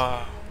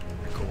 Oh.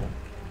 Cool.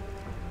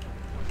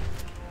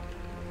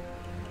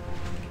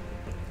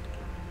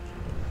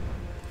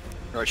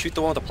 Alright, shoot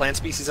the one with the plant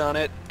species on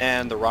it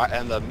and the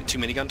two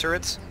minigun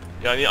turrets.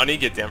 Yeah, I need to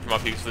get down from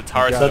up here because the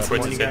turrets and the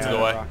Quetzals get to the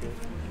way.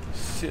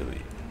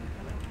 Silly.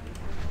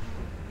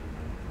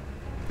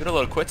 Got a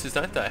lot of Quetzals,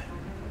 don't they?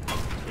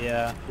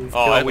 Yeah.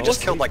 We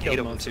just killed like 8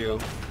 of them too.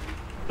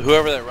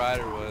 Whoever that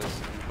rider was,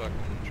 fucking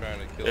trying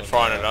to kill They're him.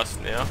 firing at us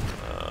now.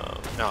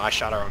 No, I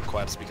shot our own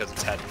Quets because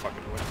its head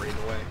fucking went right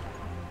away.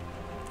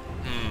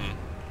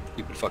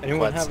 Stupid fucking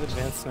Anyone Quets. have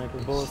advanced sniper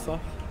bullets though?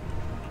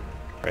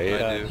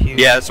 Right. I do.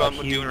 Yeah, that's what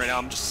I'm doing right now.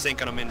 I'm just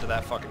sinking them into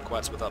that fucking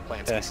Quets with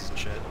plant species and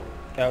shit.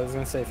 Yeah, I was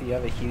gonna say if you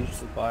have a huge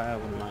supply, I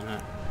wouldn't mind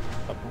that.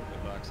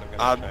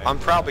 I'm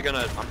probably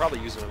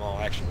using them all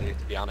actually,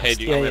 to be honest. Hey,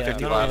 do you Yeah,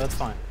 no, that's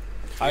fine.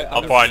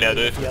 I'm fine now,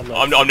 dude.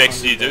 I'm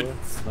next to you, dude.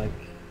 Bullets, like,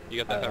 You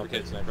got that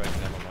fabricated sniper, I can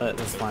have him on.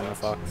 that's fine with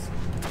Fox.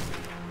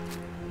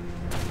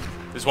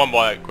 There's one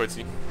by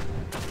Quetzy.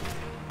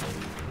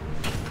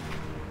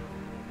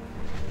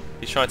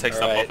 He's trying to take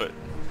stuff off it.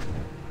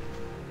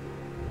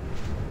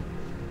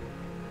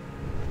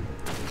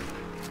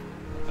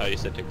 Oh, you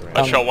said take the right.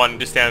 I shot one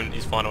just down,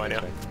 he's flying away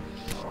now.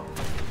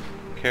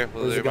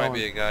 Careful, there might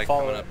be a guy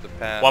coming up the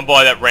path. One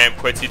by that ramp,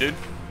 Quetzy, dude.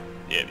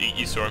 Yeah,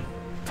 you saw him.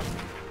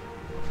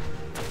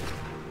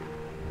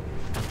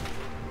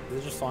 Is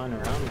it just flying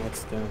around?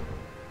 What's doing?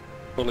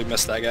 Totally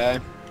missed that guy.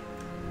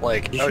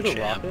 Like, You no shoot a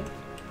champ. rocket?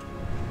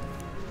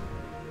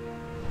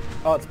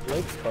 Oh, it's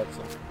Blake's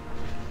Quetzal.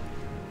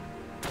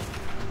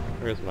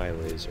 Where's my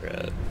laser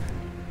at?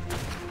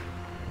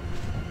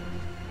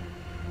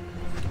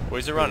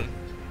 Where's it running?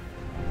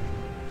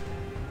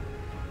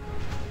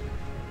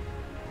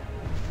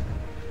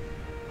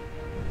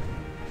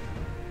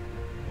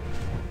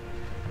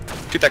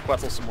 Shoot that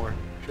Quetzal some more.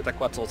 Shoot that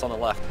Quetzal, it's on the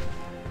left.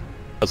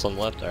 That's on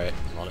the left? Alright,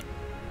 I'm on it.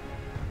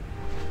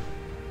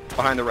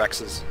 Behind the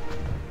Rexes.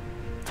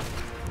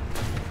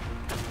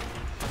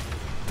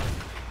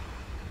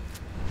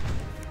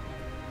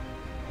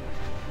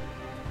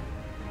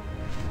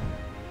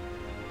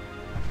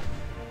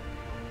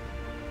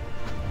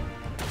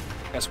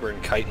 Guess we're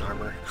in chitin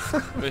armor.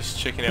 We're just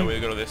checking out where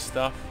we got all this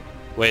stuff.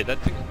 Wait, that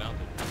thing's mounted.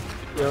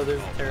 Yo, there's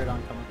a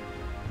pterodon coming.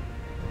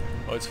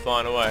 Oh, it's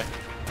flying away.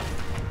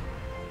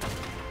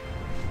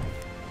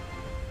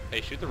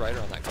 Hey, shoot the rider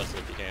on that Quetzal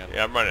if you can.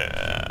 Yeah, I'm running.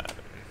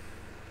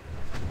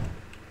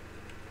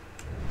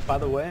 By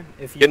the way,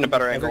 if you Getting a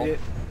better angle.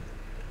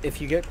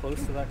 If you get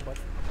close to that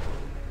Quetzal.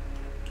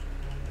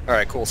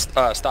 Alright, cool. Stop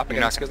You're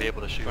again. not gonna be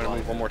able to shoot. Try to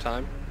move one more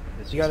time.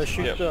 You gotta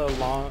shoot the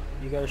long.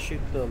 You gotta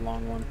shoot the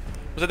long one.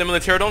 Was that them on the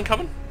pterodon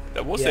coming?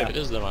 That was Yeah. them. It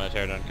is them on a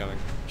pterodon coming.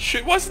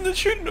 Shoot! Why isn't it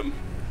shooting them?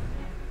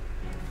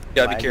 You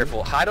gotta be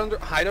careful. Hide under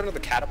the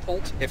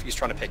catapult if he's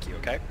trying to pick you.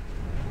 Okay.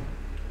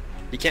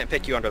 He can't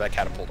pick you under that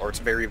catapult, or it's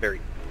very,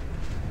 very...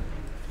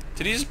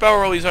 Did he just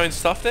barrel roll his own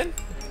stuff then?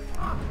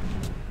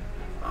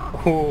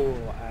 Oh,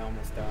 I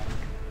almost died.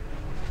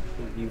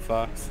 You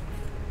fox.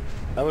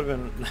 That would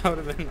have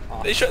been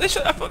awesome. They should,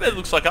 I thought that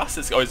looks like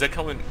us. Oh, is that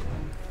coming?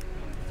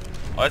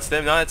 Oh, it's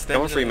them. No, it's them.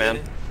 Going for you, man.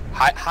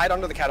 Hide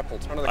under the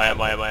catapult. Under the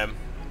catapult. I am.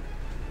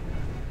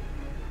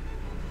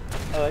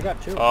 Oh, I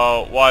got two.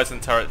 Oh, why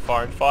isn't turret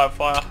firing?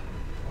 Fire.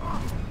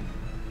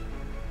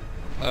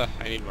 I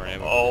need more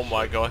ammo. Oh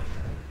my god.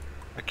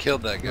 I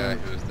killed that guy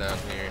who was down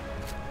here.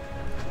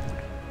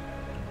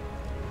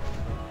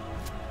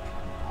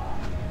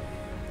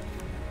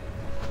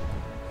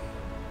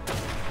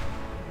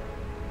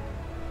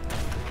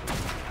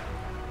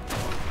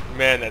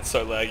 Man, that's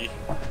so laggy.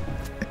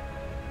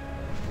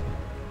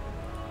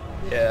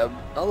 Yeah,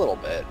 a little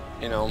bit,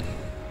 you know.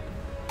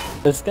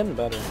 It's getting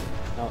better.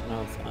 No,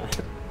 it's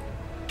not.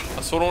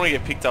 I sort of want to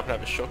get picked up and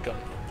have a shotgun.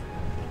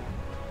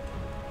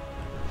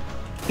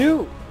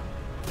 Dude!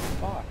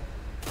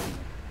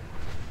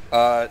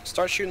 Fuck.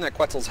 Start shooting that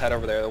Quetzal's head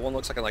over there. The one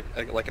looks like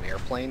an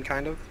airplane,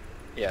 kind of.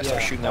 Yeah,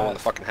 start shooting that one in the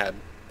fucking head.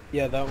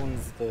 Yeah, that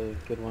one's the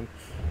good one.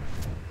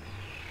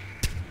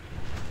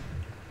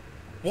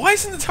 Why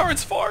isn't the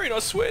turrets firing? I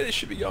swear they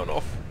should be going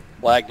off.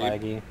 Lag, dude.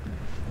 Laggy.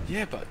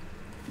 Yeah, but...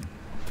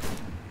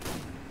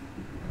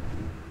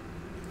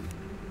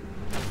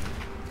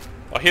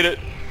 I hit it.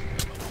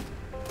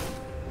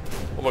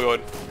 Oh my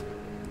god.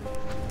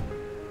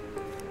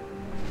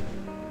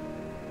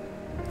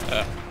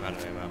 I'm out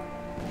of ammo.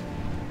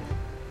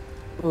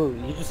 Ooh,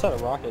 you just had a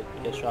rocket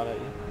get shot at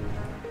you.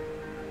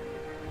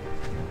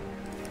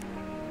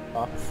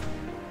 Fox.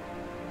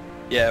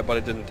 Yeah, but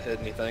it didn't hit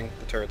anything.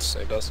 The turrets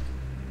saved us.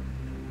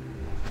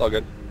 It's all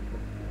good.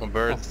 My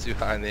bird's too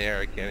high in the air,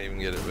 I can't even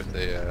get it with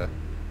a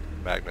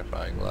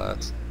magnifying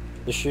glass.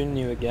 They're shooting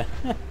you again.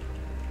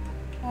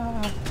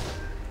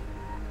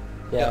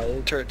 Yeah,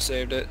 turret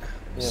saved it,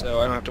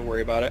 so I don't have to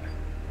worry about it.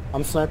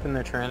 I'm sniping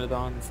their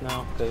Pteranodons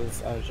now,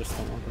 because I just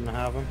don't want them to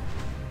have them.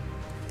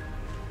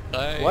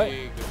 What?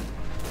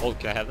 Oh,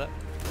 can I have that?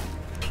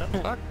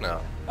 Fuck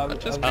no. I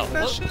just picked picked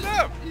that shit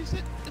up! It's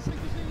like you said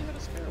you had a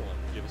spare one.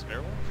 Do you have a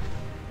spare one?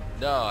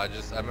 No, I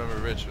remember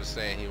Rich was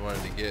saying he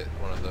wanted to get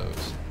one of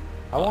those.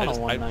 I want a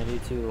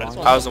 192 long.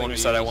 I was the one who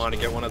said I wanted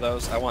to get one of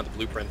those. I want the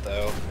blueprint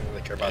though. I don't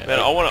really care about that. Man,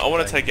 I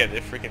want to take out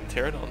their freaking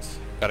pterodons.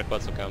 Got a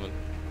Quetzal coming.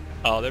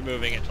 Oh, they're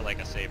moving it to like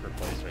a safer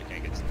place where I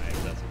can't get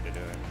sniped. That's what they're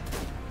doing.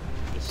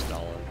 Just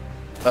stalling.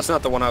 That's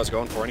not the one I was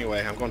going for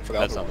anyway. I'm going for the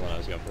That's other not one. the one I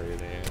was going for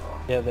either.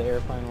 Yeah, the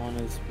airplane one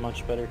is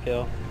much better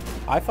kill.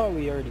 I thought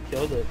we already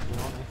killed it, to be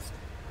honest.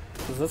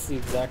 Because that's the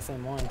exact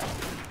same one.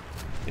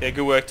 Yeah,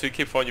 good work too.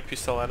 Keep firing your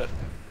pistol at it.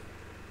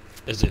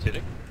 Is it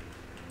hitting?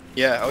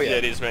 Yeah, oh yeah. Yeah,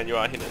 it is, man. You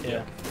are hitting it.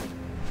 Yeah.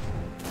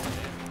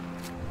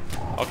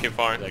 I'll keep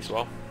firing as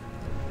well.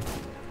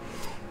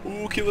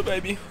 Ooh, kill it,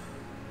 baby.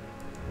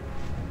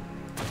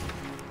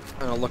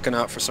 Looking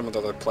out for some of the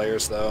other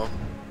players though.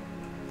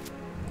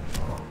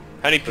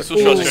 How many pistol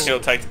shots do you reckon it'll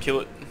take to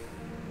kill it?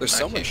 There's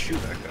so much shoot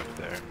back up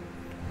there.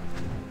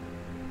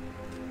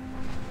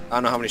 I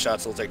don't know how many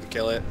shots it'll take to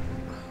kill it.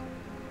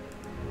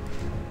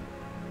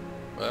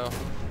 Well,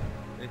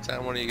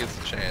 anytime one of you gets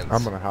a chance.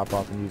 I'm gonna hop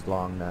off and use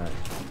long net.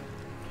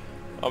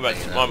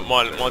 Mine's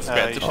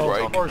about to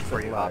break. Of course,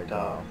 before you hopped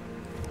off.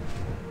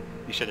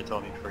 You should have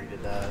told me before you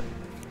did that.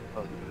 I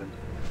was moving.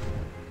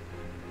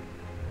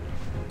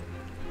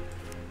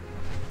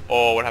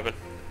 Oh, what happened?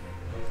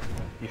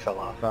 You fell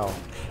off. Fell.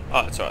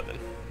 Oh, it's alright then.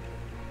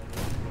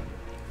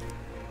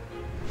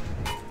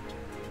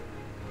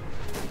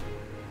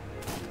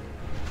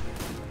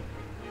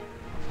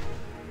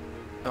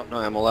 Oh,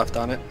 no ammo left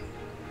on it.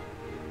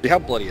 See, how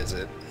bloody is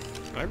it?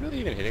 Am I really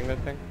even hitting that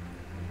thing?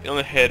 On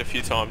the head a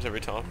few times every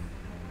time.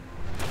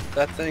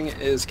 That thing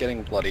is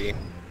getting bloody.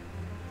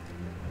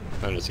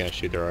 I'm just gonna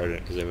shoot their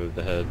ardent because they moved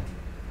the head.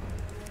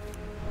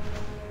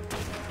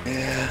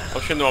 Yeah. I'm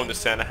shooting the one with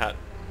the Santa hat.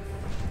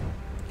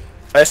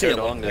 I see a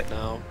long neck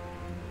now.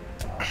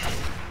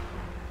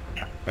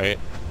 Right.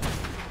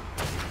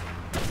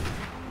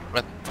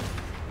 What?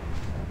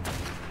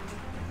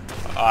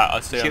 I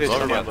see the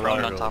them turret the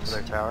running road. on top of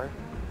their tower?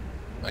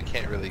 I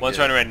can't really One's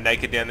get running around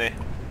naked down there.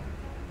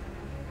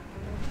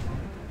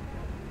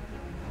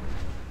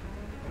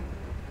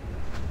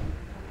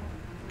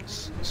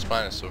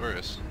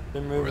 Spinosaurus.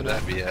 They're Where would moving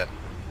that up. be at?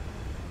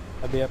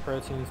 I'd be at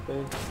protein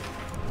space.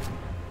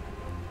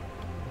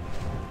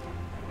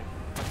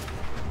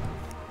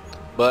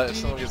 But if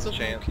someone gets a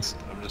chance,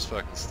 I'm just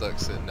fucking stuck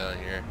sitting down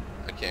here.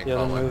 I can't Yeah,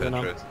 call they're my moving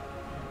up. Peterson.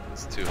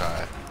 It's too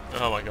high.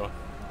 Oh my god.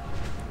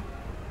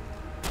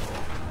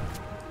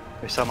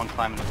 There's someone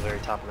climbing to the very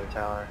top of their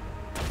tower.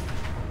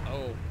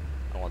 Oh,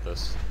 I want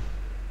this.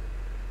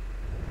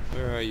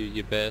 Where are you,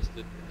 you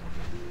bastard?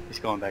 He's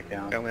going back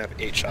down. I only have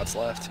 8 shots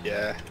left.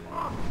 Yeah.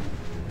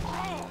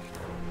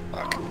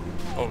 Fuck.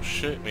 Oh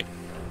shit me.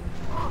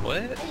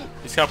 What?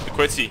 He's coming for the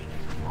Quetzy.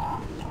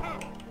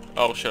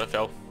 Oh shit, I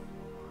fell.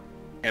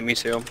 Yeah, me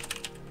too.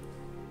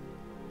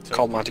 So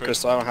Called Monte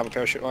Cristo. I don't have a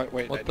parachute.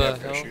 Wait, What I do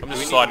have the a parachute. I'm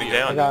just sliding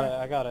down.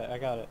 I got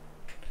it.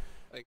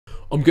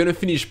 I'm going to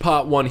finish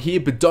part 1 here,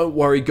 but don't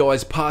worry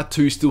guys, part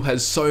 2 still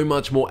has so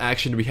much more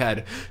action to be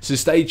had. So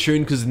stay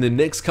tuned, because in the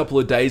next couple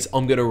of days,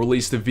 I'm going to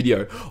release the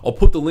video. I'll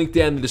put the link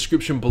down in the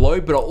description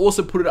below, but I'll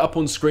also put it up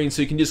on screen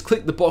so you can just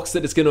click the box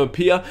that it's going to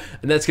appear,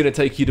 and that's going to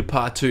take you to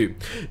part 2.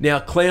 Now,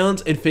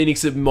 Clowns and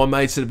Phoenix are my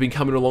mates that have been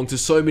coming along to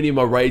so many of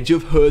my raids.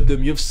 You've heard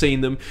them, you've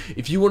seen them.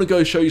 If you want to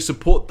go show your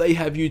support, they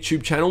have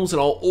YouTube channels, and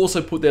I'll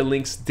also put their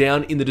links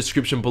down in the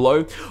description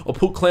below. I'll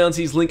put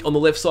Clowns' link on the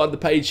left side of the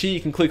page here.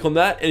 You can click on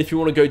that, and if you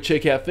want to go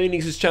check out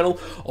Phoenix's channel,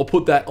 I'll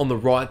put that on the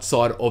right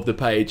side of the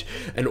page.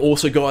 And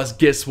also guys,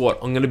 guess what?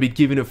 I'm going to be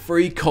giving a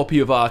free copy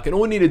of Ark, and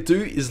all you need to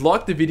do is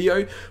like the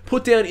video,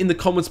 put down in the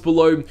comments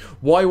below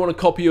why you want a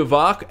copy of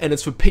Ark, and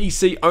it's for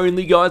PC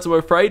only guys, I'm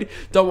afraid.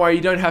 Don't worry,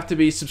 you don't have to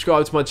be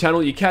subscribed to my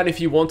channel. You can if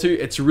you want to.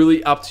 It's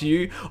really up to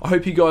you. I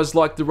hope you guys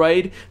liked the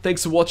raid.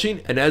 Thanks for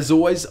watching, and as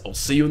always, I'll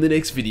see you in the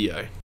next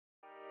video.